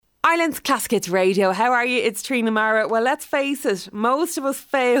Ireland's Classic Hits Radio. How are you? It's Trina Mara. Well, let's face it, most of us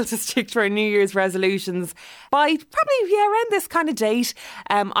fail to stick to our New Year's resolutions by probably, around this kind of date.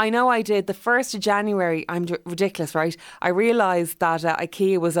 I know I did. The 1st of January, I'm ridiculous, right? I realised that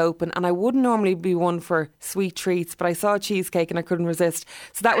IKEA was open and I wouldn't normally be one for sweet treats, but I saw a cheesecake and I couldn't resist.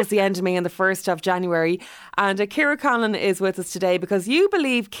 So that was the end of me on the 1st of January. And Ciara Conlon is with us today because you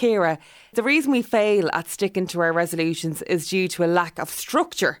believe, Ciara, the reason we fail at sticking to our resolutions is due to a lack of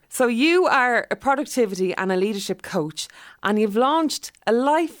structure. So you are a productivity and a leadership coach and you've launched a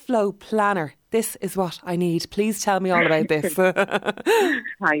Life Flow Planner. This is what I need. Please tell me all about this.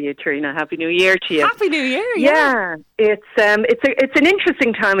 Hi, Trina. Happy New Year to you. Happy New Year. Yeah, it's an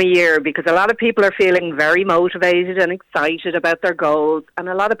interesting time of year because a lot of people are feeling very motivated and excited about their goals, and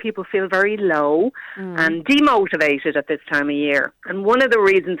a lot of people feel very low and demotivated at this time of year. And one of the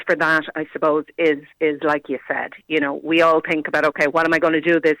reasons for that, I suppose, is like you said. You know, we all think about, okay, what am I going to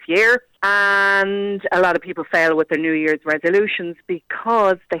do this year? And a lot of people fail with their New Year's resolutions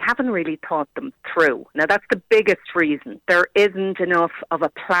because they haven't really thought them through. Now, that's the biggest reason. There isn't enough of a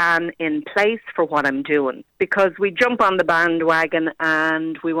plan in place for what I'm doing because we jump on the bandwagon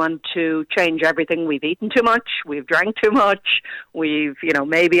and we want to change everything. We've eaten too much, we've drank too much, we've,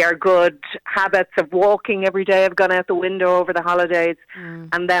 maybe our good habits of walking every day have gone out the window over the holidays,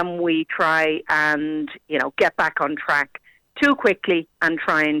 and then we try and, get back on track too quickly and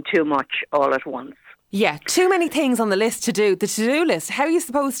trying too much all at once. Yeah, too many things on the list to do. The to-do list. How are you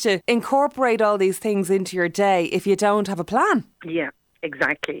supposed to incorporate all these things into your day if you don't have a plan? Yeah,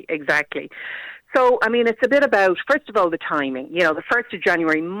 exactly. So, it's a bit about, first of all, the timing. The 1st of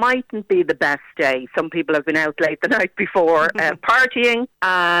January mightn't be the best day. Some people have been out late the night before partying,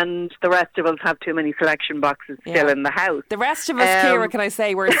 and the rest of us have too many selection boxes still in the house. The rest of us, Ciara, can I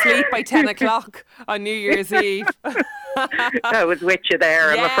say, were asleep by 10 o'clock on New Year's Eve. I was with you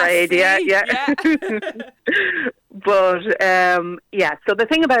there, I'm afraid. Yeah. But, so the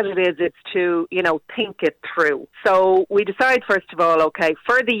thing about it is it's to, think it through. So we decide, first of all, okay,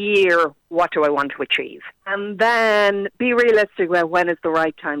 for the year, what do I want to achieve? And then be realistic about when is the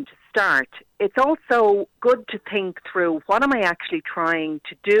right time to start. It's also good to think through what am I actually trying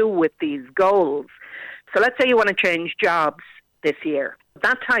to do with these goals. So let's say you want to change jobs this year.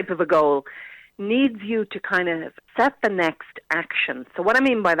 That type of a goal needs you to kind of set the next action. So what I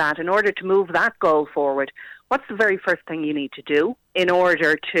mean by that, in order to move that goal forward, what's the very first thing you need to do in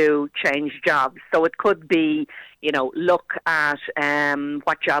order to change jobs? So it could be, look at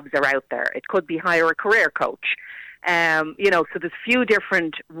what jobs are out there. It could be hire a career coach. So there's few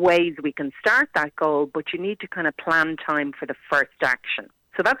different ways we can start that goal, but you need to kind of plan time for the first action.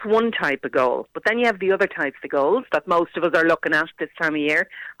 So that's one type of goal. But then you have the other types of goals that most of us are looking at this time of year.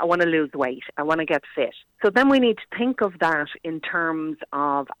 I want to lose weight. I want to get fit. So then we need to think of that in terms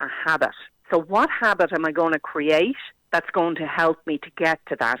of a habit. So what habit am I going to create that's going to help me to get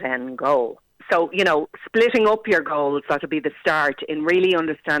to that end goal? So, splitting up your goals, that'll be the start in really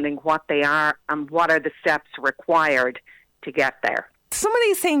understanding what they are and what are the steps required to get there. Some of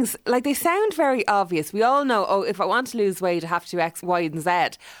these things, they sound very obvious. We all know, if I want to lose weight, I have to do X, Y and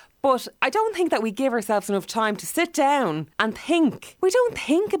Z. But I don't think that we give ourselves enough time to sit down and think. We don't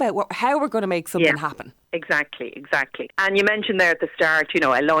think about how we're going to make something happen. Exactly. And you mentioned there at the start,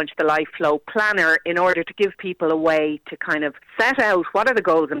 I launched the Life Flow Planner in order to give people a way to kind of set out what are the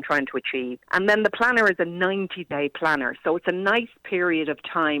goals I'm trying to achieve. And then the planner is a 90-day planner. So it's a nice period of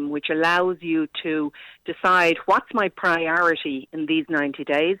time which allows you to decide what's my priority in these 90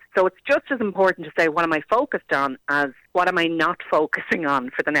 days. So it's just as important to say what am I focused on as what am I not focusing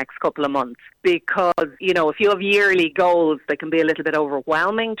on for the next couple of months. Because, if you have yearly goals, they can be a little bit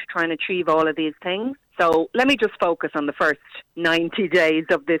overwhelming to try and achieve all of these things. So let me just focus on the first 90 days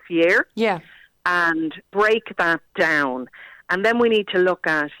of this year and break that down. And then we need to look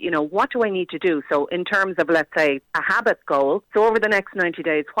at, what do I need to do? So in terms of, let's say, a habit goal, so over the next 90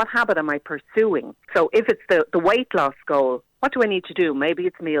 days, what habit am I pursuing? So if it's the weight loss goal, what do I need to do? Maybe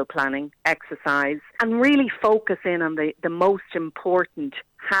it's meal planning, exercise, and really focus in on the most important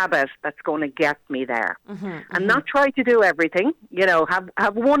habit that's going to get me there. And not try to do everything.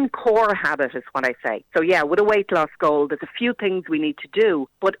 Have one core habit is what I say. So with a weight loss goal, there's a few things we need to do.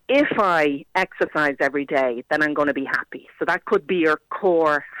 But if I exercise every day, then I'm going to be happy. So that could be your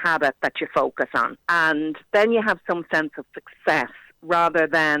core habit that you focus on. And then you have some sense of success rather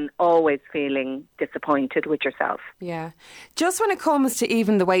than always feeling disappointed with yourself. Yeah. Just when it comes to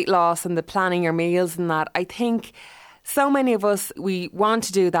even the weight loss and the planning your meals and that, I think so many of us, we want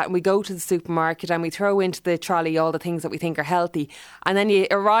to do that and we go to the supermarket and we throw into the trolley all the things that we think are healthy, and then you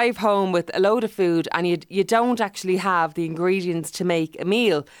arrive home with a load of food and you don't actually have the ingredients to make a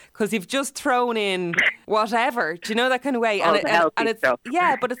meal because you've just thrown in whatever. Do you know, that kind of way? All the healthy stuff.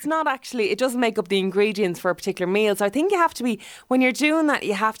 Yeah, but it's not actually, it doesn't make up the ingredients for a particular meal. So I think you have to be, when you're doing that,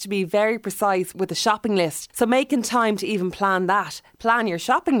 you have to be very precise with the shopping list. So making time to even plan your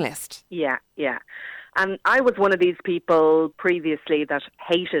shopping list. Yeah. And I was one of these people previously that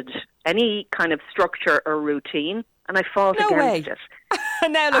hated any kind of structure or routine, and I fought against it.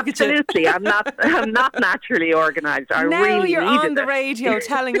 Now look Absolutely, at you. I'm not naturally organised. Now really you're needed on the radio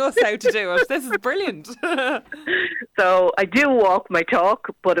telling us how to do it. This is brilliant. So I do walk my talk,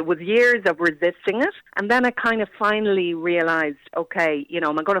 but it was years of resisting it. And then I kind of finally realised, okay,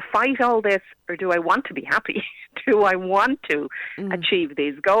 am I going to fight all this, or do I want to be happy? Do I want to achieve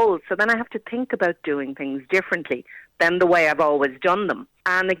these goals? So then I have to think about doing things differently than the way I've always done them.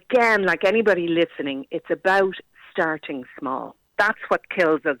 And again, like anybody listening, it's about starting small. That's what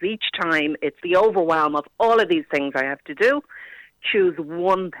kills us each time. It's the overwhelm of all of these things I have to do. Choose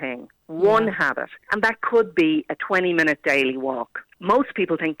one thing, one habit, and that could be a 20-minute daily walk. Most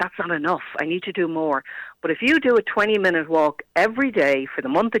people think that's not enough. I need to do more. But if you do a 20-minute walk every day for the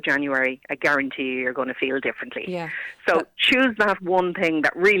month of January, I guarantee you're going to feel differently. Yeah. So choose that one thing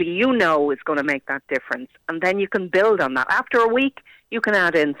that really is going to make that difference. And then you can build on that. After a week, you can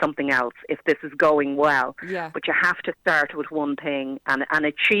add in something else if this is going well. Yeah. But you have to start with one thing and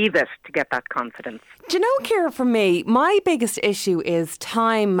achieve it to get that confidence. Do you know, Ciara, for me, my biggest issue is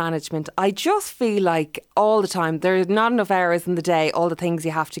time management. I just feel like all the time there's not enough hours in the day, all the things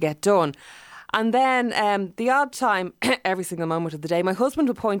you have to get done. And then the odd time, every single moment of the day, my husband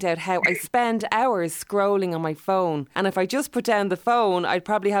would point out how I spend hours scrolling on my phone. And if I just put down the phone, I'd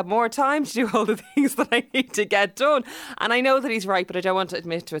probably have more time to do all the things that I need to get done. And I know that he's right, but I don't want to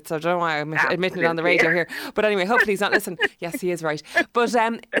admit to it. So I don't know why I'm admitting it on the radio here. But anyway, hopefully he's not listening. Yes, he is right. But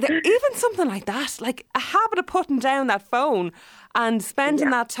even something like that, like a habit of putting down that phone and spending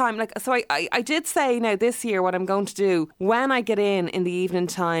that time. So I did say now this year what I'm going to do when I get in the evening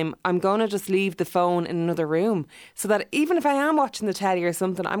time, I'm going to just leave the phone in another room so that even if I am watching the telly or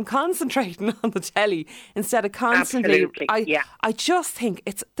something, I'm concentrating on the telly instead of constantly. I just think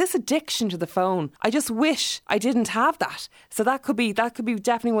it's this addiction to the phone. I just wish I didn't have that. So that could be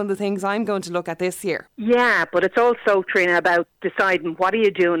definitely one of the things I'm going to look at this year. Yeah, but it's also, Trina, about deciding what are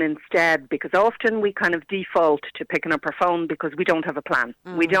you doing instead, because often we kind of default to picking up our phone because we don't have a plan.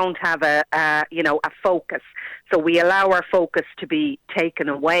 We don't have a focus. So we allow our focus to be taken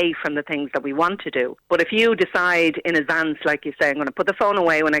away from the things that we want to do. But if you decide in advance, like you say, I'm going to put the phone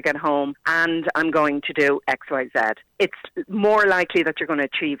away when I get home and I'm going to do X, Y, Z, it's more likely that you're going to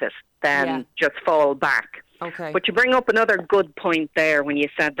achieve it than just fall back. Okay. But you bring up another good point there when you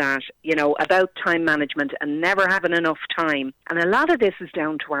said that, about time management and never having enough time. And a lot of this is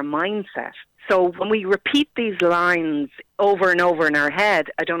down to our mindset. So when we repeat these lines over and over in our head,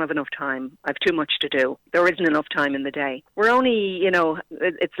 I don't have enough time, I have too much to do, there isn't enough time in the day. We're only,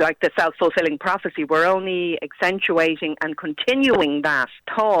 it's like the self-fulfilling prophecy, we're only accentuating and continuing that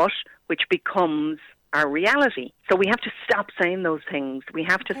thought, which becomes our reality. So we have to stop saying those things. We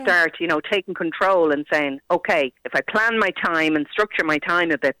have to start, taking control and saying, okay, if I plan my time and structure my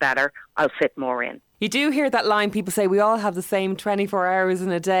time a bit better, I'll fit more in. You do hear that line, people say we all have the same 24 hours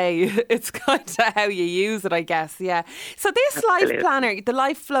in a day. It's kind of how you use it, I guess, yeah. So this Life Planner, the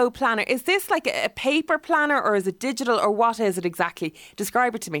Life Flow Planner, is this like a paper planner or is it digital or what is it exactly?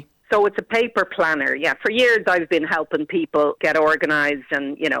 Describe it to me. So it's a paper planner, yeah. For years I've been helping people get organised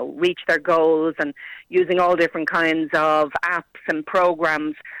and, reach their goals and using all different kinds of apps and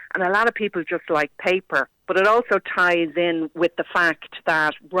programs. And a lot of people just like paper. But it also ties in with the fact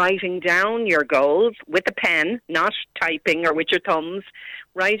that writing down your goals with a pen, not typing or with your thumbs,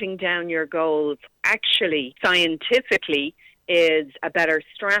 writing down your goals actually scientifically is a better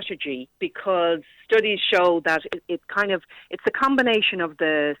strategy because studies show that it's a combination of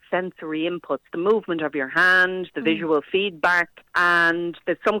the sensory inputs, the movement of your hand, the visual feedback, and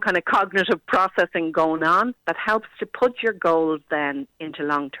there's some kind of cognitive processing going on that helps to put your goals then into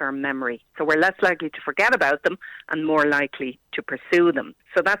long-term memory. So we're less likely to forget about them and more likely to pursue them.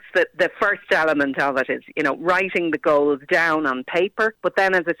 So that's the first element of it is, writing the goals down on paper. But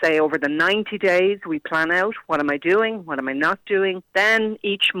then, as I say, over the 90 days, we plan out what am I doing, what am I not doing. Then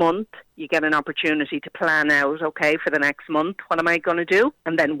each month, you get an opportunity to plan out, okay, for the next month, what am I going to do?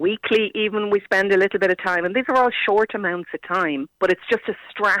 And then weekly, even we spend a little bit of time. And these are all short amounts of time, but it's just a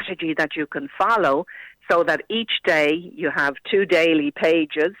strategy that you can follow so that each day you have 2 daily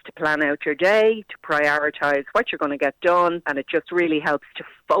pages to plan out your day, to prioritise what you're going to get done, and it just really helps to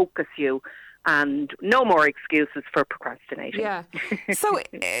focus you. And no more excuses for procrastinating. Yeah. So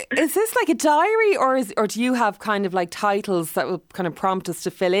is this like a diary, or do you have kind of like titles that will kind of prompt us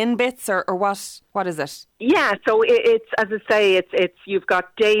to fill in bits, or what is it? Yeah, so it's, as I say, it's you've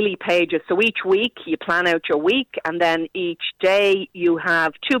got daily pages. So each week you plan out your week, and then each day you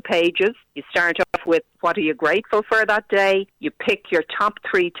have 2 pages. You start off with what are you grateful for that day. You pick your top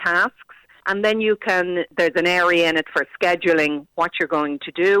 3 tasks. And then there's an area in it for scheduling what you're going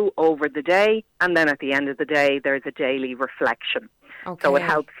to do over the day. And then at the end of the day, there's a daily reflection. Okay. So it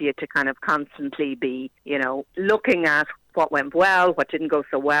helps you to kind of constantly be, looking at what went well, what didn't go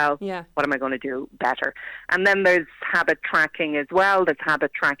so well, what am I going to do better. And then there's habit tracking as well. There's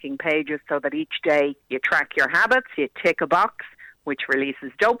habit tracking pages so that each day you track your habits, you tick a box, which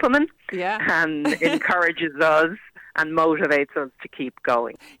releases dopamine and encourages us and motivates us to keep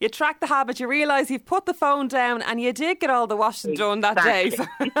going. You track the habit, you realise you've put the phone down, and you did get all the washing done that day. So.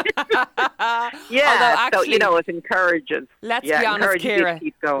 Actually, so, it encourages. Let's be honest, Ciara,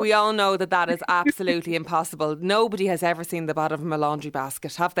 we all know that is absolutely impossible. Nobody has ever seen the bottom of a laundry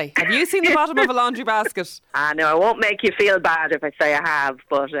basket, have they? Have you seen the bottom of a laundry basket? No, I won't make you feel bad if I say I have,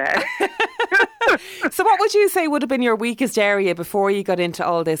 but... So what would you say would have been your weakest area before you got into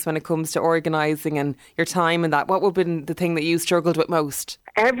all this when it comes to organising and your time and that? What would have been the thing that you struggled with most?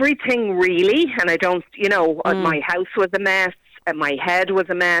 Everything, really. And I don't, my house was a mess, my head was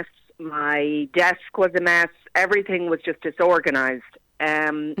a mess, my desk was a mess, everything was just disorganised.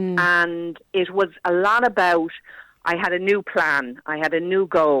 And it was a lot about... I had a new plan. I had a new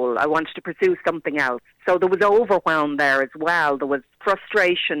goal. I wanted to pursue something else. So there was overwhelm there as well. There was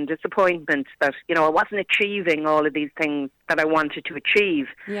frustration, disappointment that, I wasn't achieving all of these things that I wanted to achieve.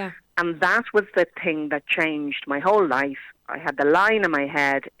 Yeah. And that was the thing that changed my whole life. I had the line in my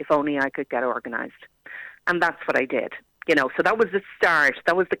head, if only I could get organised. And that's what I did. So that was the start.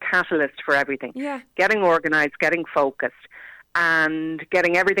 That was the catalyst for everything. Yeah. Getting organised, getting focused, and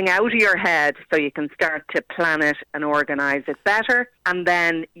getting everything out of your head so you can start to plan it and organise it better. And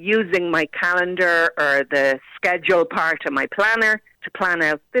then using my calendar or the schedule part of my planner to plan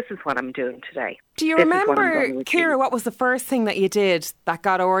out, this is what I'm doing today. Do you remember, Ciara, what was the first thing that you did that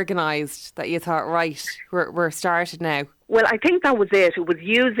got organised, that you thought, right, we're started now? Well, I think that was it. It was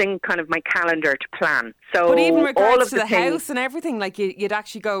using kind of my calendar to plan. So but even regards all of to the house and everything, like you'd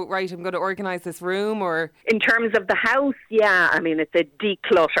actually go, right, I'm going to organise this room, or... In terms of the house, it's a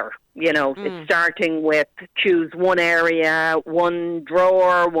declutter. It's starting with choose one area, one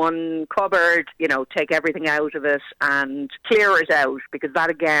drawer, one cupboard, take everything out of it and clear it out, because that,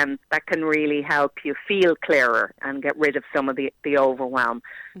 again, that can really help you feel clearer and get rid of some of the overwhelm.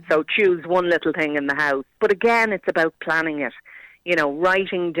 Mm-hmm. So choose one little thing in the house. But again, it's about planning it.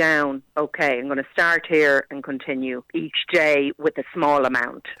 Writing down, okay, I'm going to start here and continue each day with a small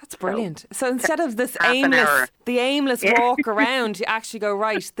amount. That's brilliant. So instead of this aimless walk around, you actually go,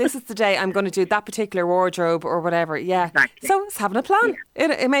 right, this is the day I'm going to do that particular wardrobe or whatever. Yeah. Exactly. So it's having a plan.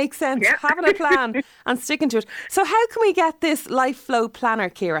 Yeah. It makes sense. Yeah. Having a plan and sticking to it. So how can we get this Life Flow Planner,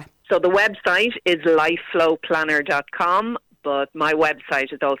 Ciara? So the website is lifeflowplanner.com. But my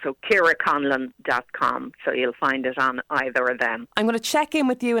website is also ciaraconlon.com, so you'll find it on either of them. I'm going to check in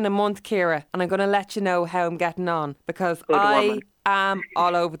with you in a month, Ciara, and I'm going to let you know how I'm getting on, because I am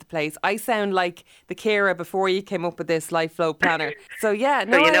all over the place. I sound like the Ciara before you came up with this Life Flow Planner. So yeah,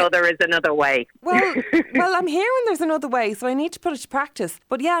 so there is another way. Well, I'm hearing there's another way, so I need to put it to practice.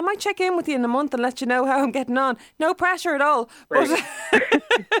 But yeah, I might check in with you in a month and let you know how I'm getting on. No pressure at all. But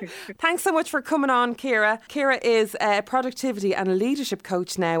thanks so much for coming on, Ciara. Ciara is a productivity and leadership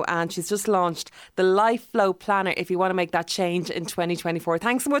coach now, and she's just launched the Life Flow Planner if you want to make that change in 2024.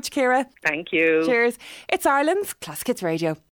 Thanks so much, Ciara. Thank you. Cheers. It's Ireland's Classic Hits Radio.